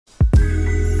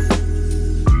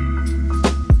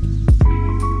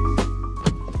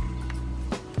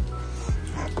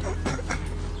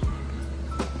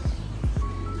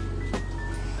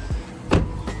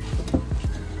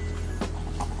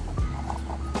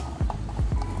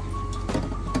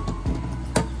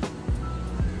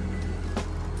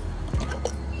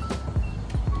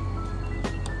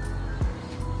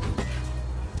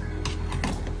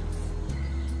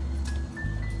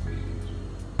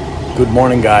Good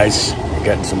morning, guys.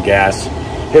 Getting some gas,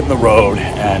 hitting the road,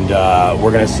 and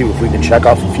we're gonna see if we can check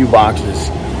off a few boxes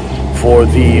for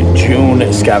the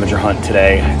June scavenger hunt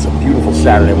today. It's a beautiful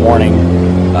Saturday morning.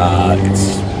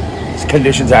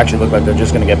 Conditions actually look like they're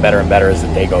just gonna get better and better as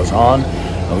the day goes on.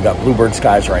 We got bluebird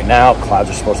skies right now. Clouds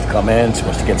are supposed to come in,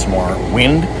 supposed to get some more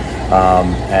wind,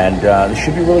 and this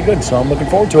should be really good. So I'm looking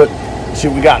forward to it. Let's see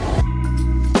what we got.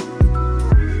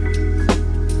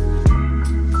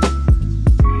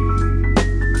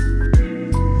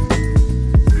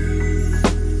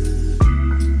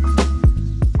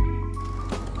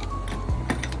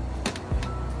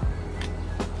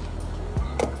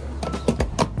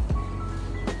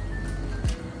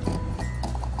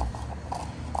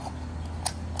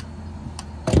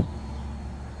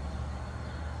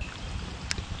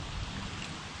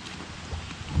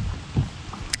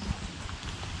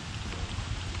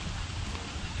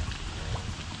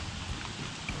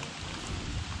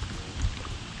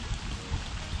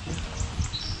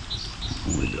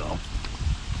 Here we go.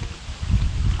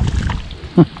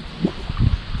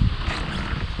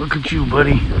 Look at you,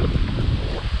 buddy.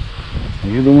 Are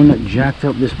you the one that jacked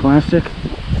up this plastic?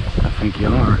 I think you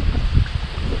are.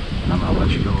 I'm gonna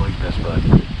let you go like this, bud.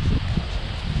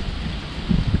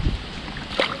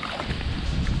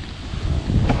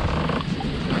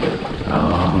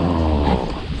 Oh,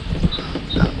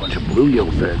 got a bunch of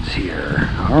bluegill beds here.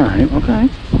 All right, okay.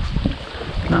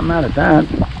 Not mad at that.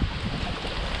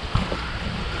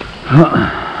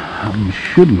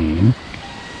 Should mean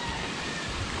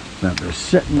that they're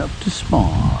setting up to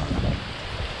spawn.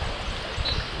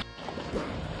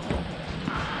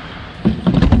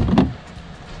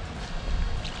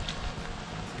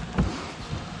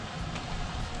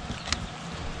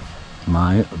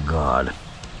 My God.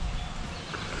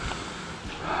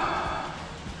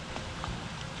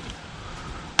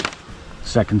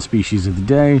 Second species of the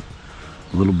day,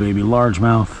 little baby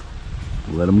largemouth.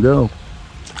 Let them go.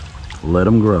 Let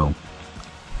them grow.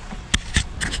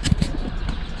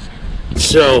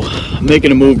 So, I'm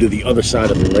making a move to the other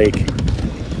side of the lake.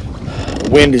 The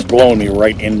wind is blowing me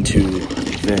right into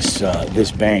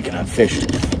this bank, and I've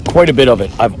fished quite a bit of it.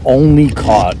 I've only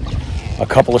caught a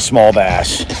couple of small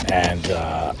bass and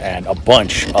a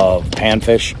bunch of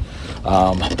panfish,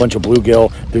 a bunch of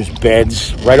bluegill. There's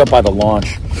beds right up by the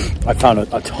launch. I found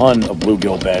a ton of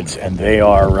bluegill beds, and they're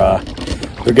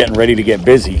getting ready to get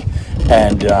busy,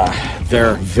 and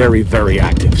they're very, very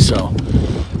active. So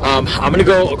I'm gonna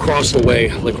go across the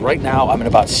way. Like right now, I'm in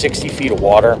about 60 feet of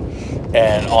water,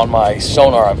 and on my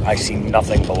sonar, I see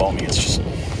nothing below me. It's just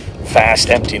vast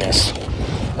emptiness.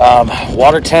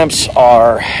 Water temps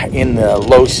are in the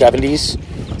low 70s,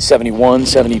 71,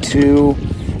 72,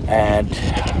 and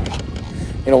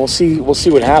you know, we'll see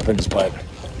what happens. But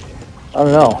I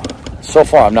don't know. So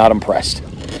far, I'm not impressed.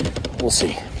 We'll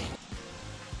see.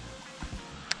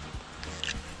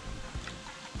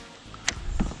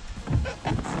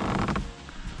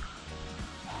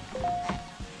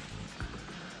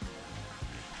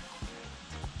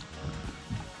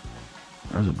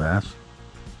 There's a bass.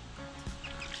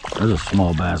 There's a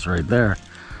small bass right there.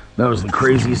 That was the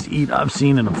craziest eat I've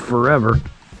seen in forever.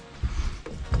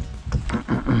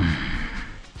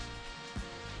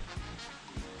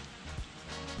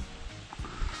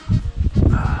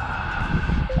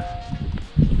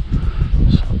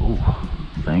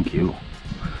 Thank you.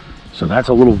 So that's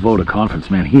a little vote of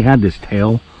confidence, man. He had this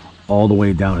tail all the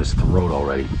way down his throat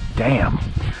already. Damn.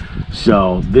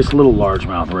 So this little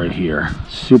largemouth right here,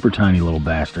 super tiny little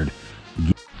bastard.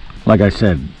 Like I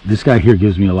said, this guy here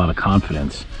gives me a lot of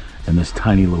confidence in this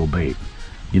tiny little bait.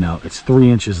 You know, it's 3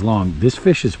 inches long. This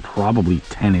fish is probably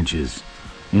 10 inches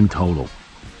in total.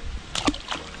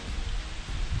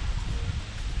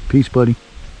 Peace, buddy.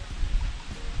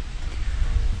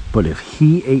 But if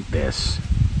he ate this,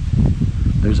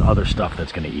 there's other stuff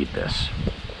that's going to eat this.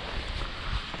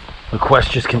 The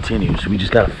quest just continues. We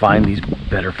just got to find these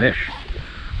better fish.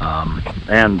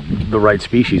 And the right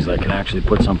species that can actually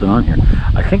put something on here.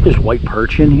 I think there's white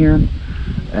perch in here,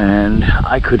 and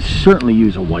I could certainly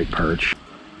use a white perch.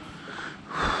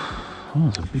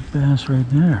 Oh, there's a big bass right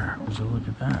there. Let's look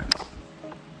at that.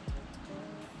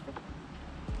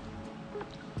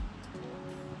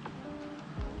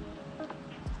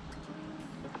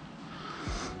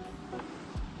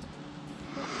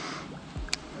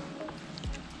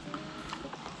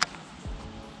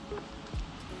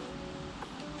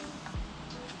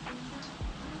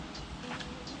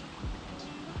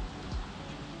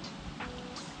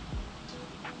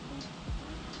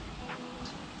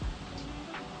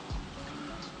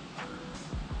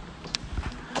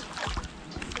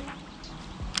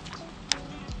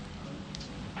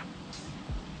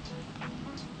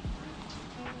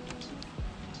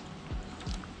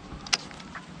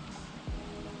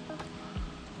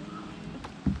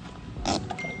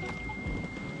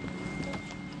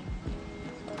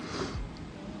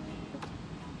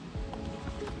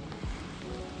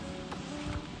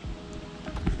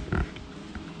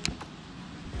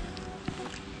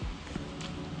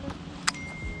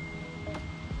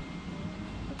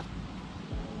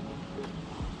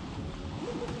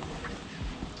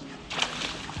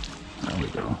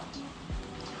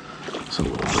 It's a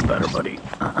little bit better, buddy.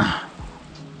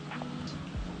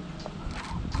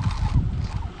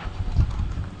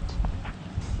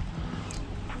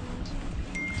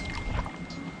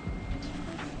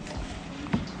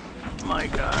 My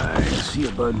guy, see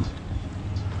ya, bud.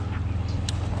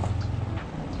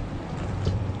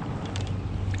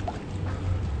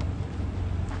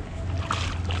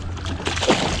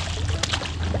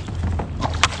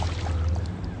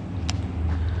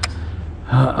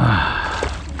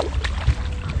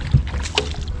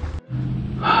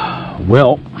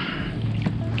 Well,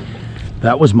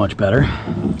 that was much better.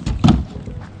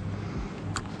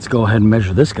 Let's go ahead and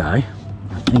measure this guy.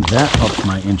 I think that upped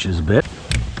my inches a bit.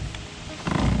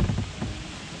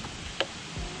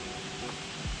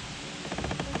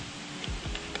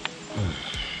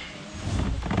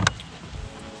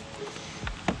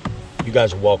 You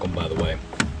guys are welcome, by the way.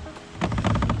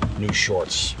 New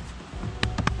shorts.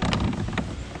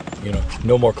 You know,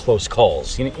 no more close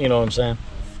calls. You know what I'm saying?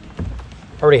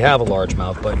 I already have a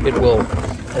largemouth, but it will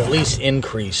at least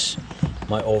increase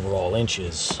my overall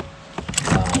inches,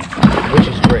 which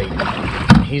is great.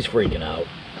 He's freaking out.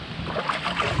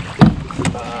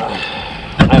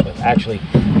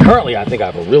 Currently I think I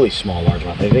have a really small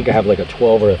largemouth. I think I have like a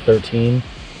 12 or a 13.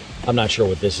 I'm not sure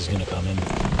what this is going to come in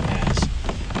as.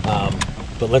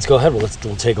 But let's go ahead. We'll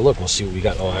take a look. We'll see what we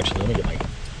got. Oh, actually, let me get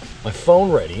my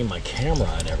phone ready, my camera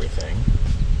and everything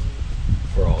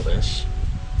for all this.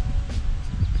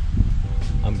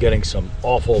 I'm getting some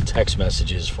awful text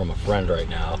messages from a friend right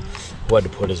now who had to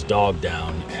put his dog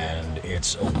down, and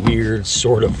it's a weird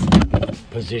sort of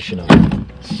position of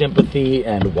sympathy.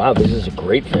 And wow, this is a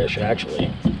great fish,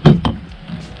 actually.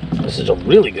 This is a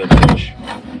really good fish.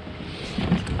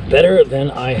 Better than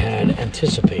I had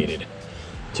anticipated,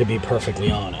 to be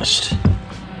perfectly honest.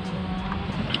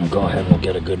 We'll go ahead and we'll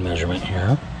get a good measurement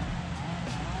here.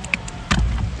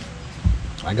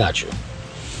 I got you.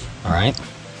 All right.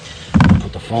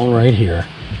 Put the phone right here.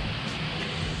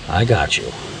 I got you.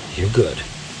 You're good.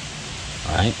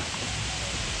 All right.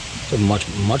 It's a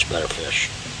much better fish.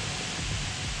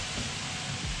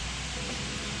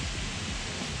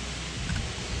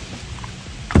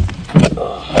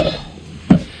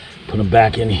 Put them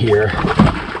back in here.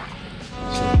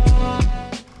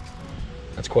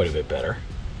 That's quite a bit better.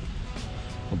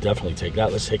 We'll definitely take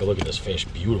that. Let's take a look at this fish.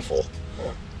 Beautiful.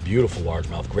 Beautiful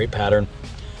largemouth. Great pattern.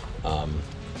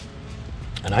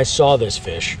 And I saw this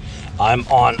fish. I'm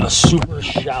on a super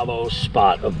shallow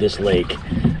spot of this lake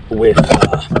with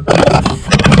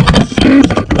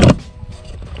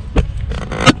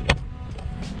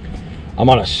I'm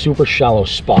on a super shallow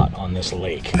spot on this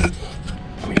lake.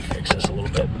 Let me fix this a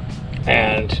little bit.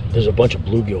 And there's a bunch of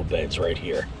bluegill beds right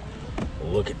here.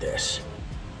 Look at this.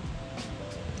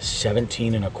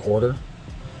 17 1/4.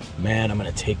 Man, I'm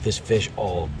gonna take this fish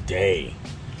all day.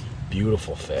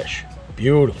 Beautiful fish.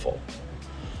 Beautiful.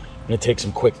 I'm gonna take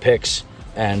some quick pics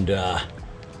and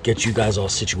get you guys all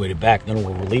situated back. Then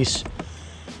we'll release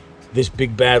this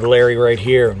big bad Larry right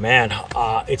here. Man,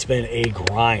 it's been a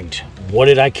grind. What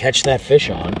did I catch that fish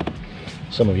on?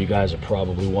 Some of you guys are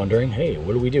probably wondering, hey,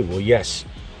 what do we do? Well, yes,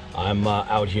 I'm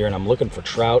out here and I'm looking for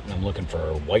trout and I'm looking for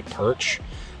white perch.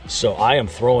 So I am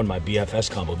throwing my BFS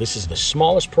combo. This is the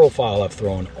smallest profile I've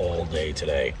thrown all day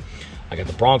today. I got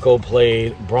the Bronco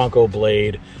blade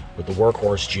with the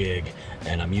workhorse jig,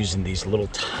 and I'm using these little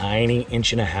tiny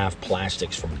 1.5-inch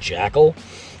plastics from Jackal.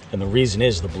 And the reason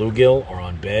is the bluegill are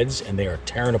on beds and they are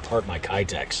tearing apart my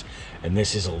Kitex. And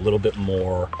this is a little bit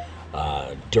more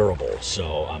durable.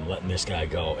 So I'm letting this guy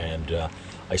go. And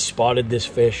I spotted this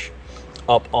fish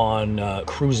up on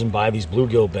cruising by these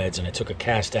bluegill beds, and I took a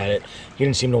cast at it. He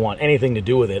didn't seem to want anything to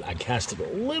do with it. I cast it a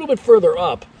little bit further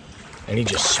up and he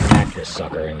just smacked this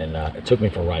sucker, and then it took me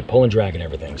for a ride, pulling drag and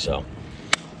everything. So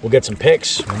we'll get some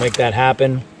pics, we'll make that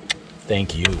happen.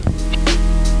 Thank you.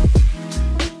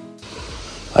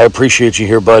 I appreciate you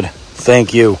here, bud.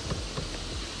 Thank you.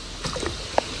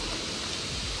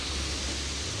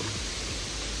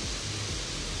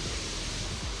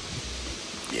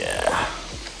 Yeah.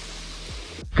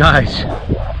 Guys,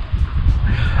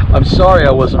 I'm sorry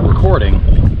I wasn't recording.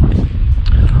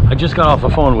 I just got off the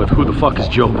phone with Who the Fuck is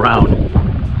Joe Brown,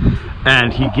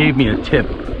 and he gave me a tip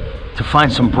to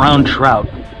find some brown trout.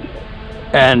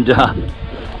 And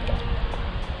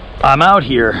I'm out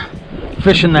here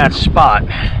fishing that spot,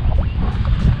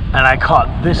 and I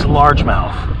caught this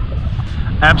largemouth.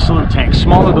 Absolute tank,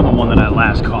 smaller than the one that I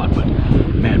last caught, but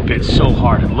man, bit so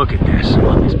hard. And look at this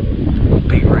on this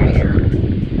bait right here.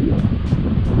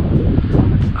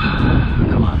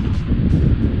 Come on.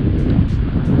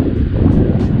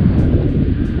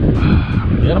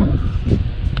 Get him?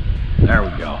 There we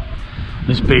go.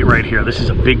 This bait right here, this is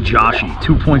a big Joshy,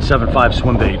 2.75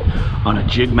 swim bait on a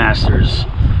Jig Masters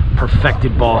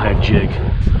perfected ball head jig.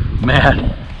 Man,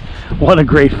 what a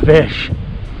great fish.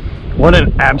 What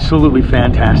an absolutely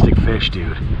fantastic fish,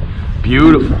 dude.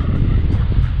 Beautiful.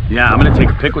 Yeah, I'm gonna take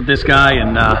a pic with this guy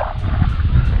and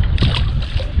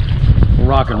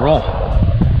rock and roll.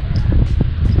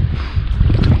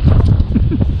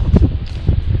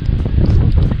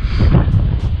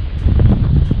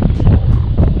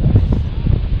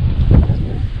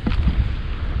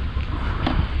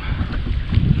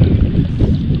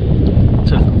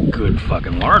 It's a good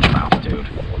fucking largemouth, dude.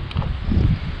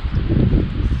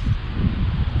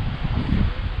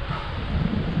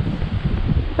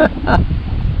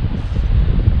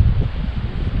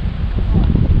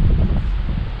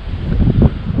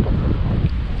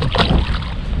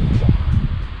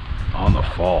 On the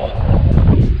fall.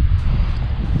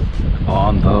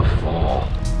 On the fall.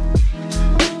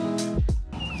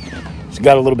 So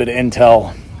got a little bit of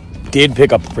intel. Did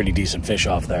pick up a pretty decent fish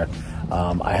off there.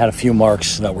 I had a few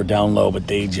marks that were down low, but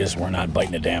they just were not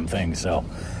biting a damn thing. So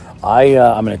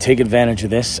I'm going to take advantage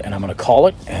of this, and I'm going to call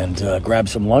it and grab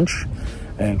some lunch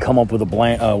and come up with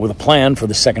a plan for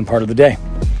the second part of the day.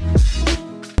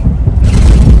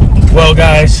 Well,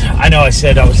 guys, I know I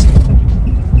said I was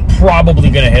probably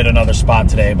going to hit another spot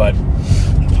today, but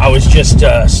I was just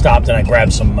stopped and I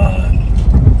grabbed some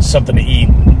something to eat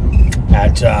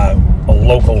at a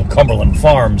local Cumberland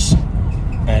Farms,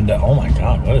 and oh my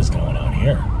God, what is going on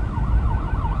here?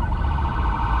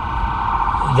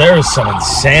 There is some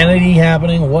insanity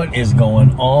happening. What is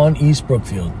going on East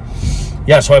Brookfield?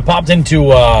 Yeah, so I popped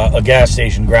into a gas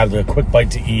station, grabbed a quick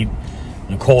bite to eat,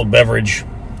 and a cold beverage,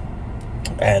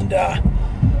 and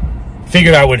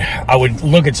figured I would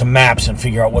look at some maps and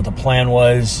figure out what the plan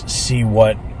was, see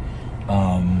what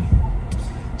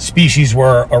species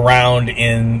were around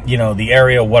in, you know, the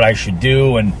area, what I should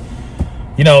do. And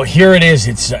you know, here it is.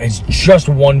 It's just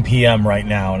 1 p.m. right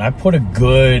now, and I put a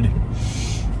good,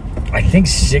 I think,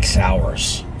 6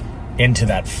 hours into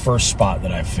that first spot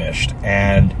that I fished,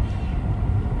 and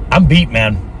I'm beat,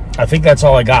 man. I think that's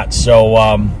all I got. So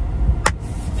we're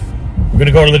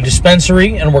gonna go to the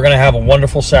dispensary and we're gonna have a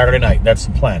wonderful Saturday night. That's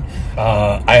the plan.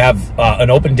 I have an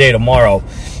open day tomorrow.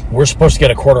 We're supposed to get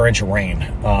a 1/4 inch of rain,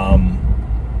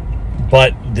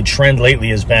 but the trend lately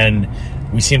has been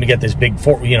we seem to get this big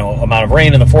amount of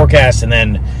rain in the forecast, and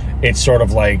then it's sort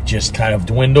of like just kind of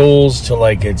dwindles to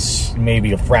like it's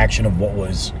maybe a fraction of what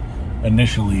was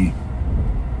initially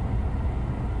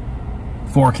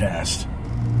forecast.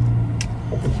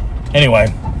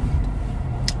 Anyway,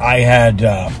 I had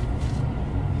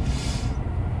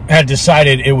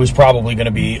decided it was probably going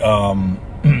to be,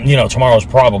 tomorrow's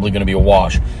probably going to be a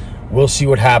wash. We'll see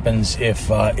what happens if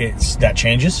that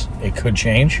changes. It could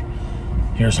change.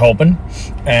 Here's hoping.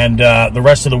 And the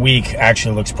rest of the week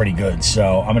actually looks pretty good.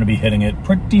 So I'm going to be hitting it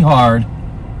pretty hard.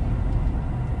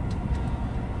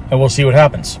 And we'll see what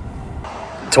happens.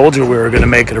 Told you we were going to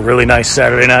make it a really nice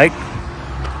Saturday night.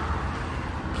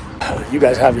 You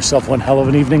guys have yourself one hell of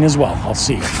an evening as well. I'll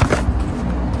see you.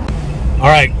 All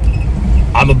right.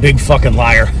 I'm a big fucking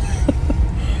liar.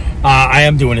 I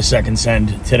am doing a second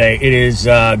send today. It is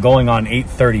going on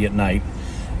 8:30 at night.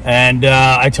 And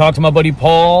I talked to my buddy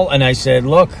Paul, and I said,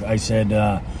 look, I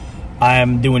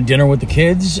am doing dinner with the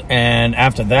kids, and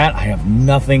after that, I have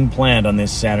nothing planned on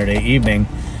this Saturday evening.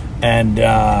 And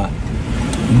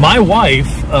my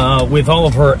wife, with all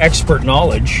of her expert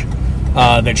knowledge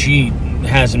that she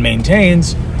has and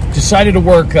maintains, decided to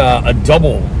work a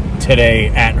double today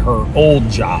at her old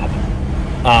job.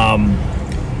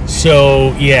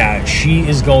 So yeah, she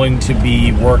is going to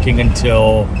be working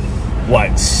until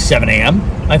what, 7 a.m.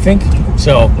 I think.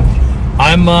 So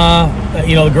I'm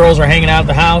the girls are hanging out at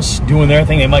the house doing their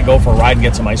thing. They might go for a ride and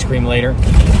get some ice cream later.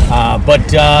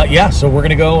 Yeah, so we're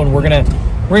gonna go and we're gonna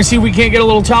see if we can't get a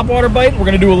little topwater bite. We're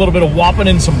gonna do a little bit of whopping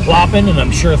and some plopping, and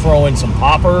I'm sure throw in some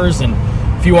poppers and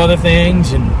a few other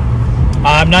things. And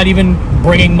I'm not even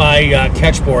bringing my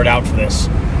catch board out for this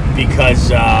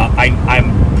because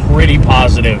I'm pretty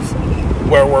positive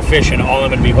where we're fishing, all I'm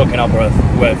going to be hooking up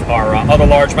with our other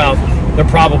largemouth. They're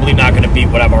probably not going to beat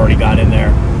what I've already got in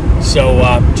there. So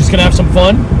just going to have some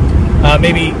fun.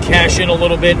 Maybe cash in a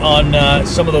little bit on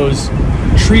some of those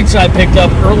treats I picked up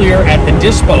earlier at the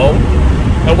dispo.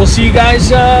 And we'll see you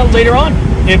guys later on.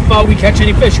 If we catch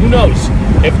any fish, who knows?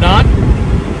 If not,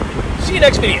 see you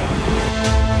next video.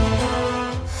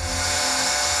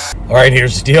 All right,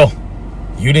 here's the deal.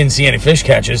 You didn't see any fish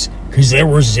catches because there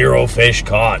were 0 fish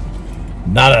caught.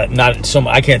 Not so.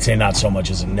 I can't say not so much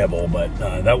as a nibble, but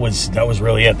that was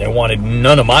really it. They wanted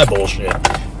none of my bullshit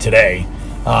today.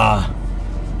 But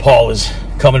Paul is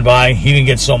coming by. He didn't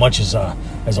get so much as a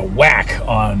whack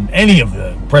on any of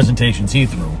the presentations he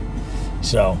threw.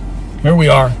 So here we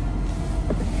are.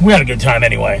 We had a good time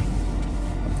anyway.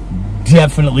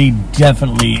 Definitely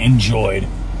enjoyed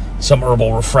some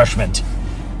herbal refreshment.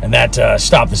 And that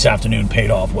stop this afternoon paid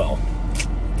off well.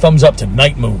 Thumbs up to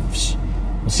Night Moves.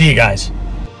 We'll see you guys.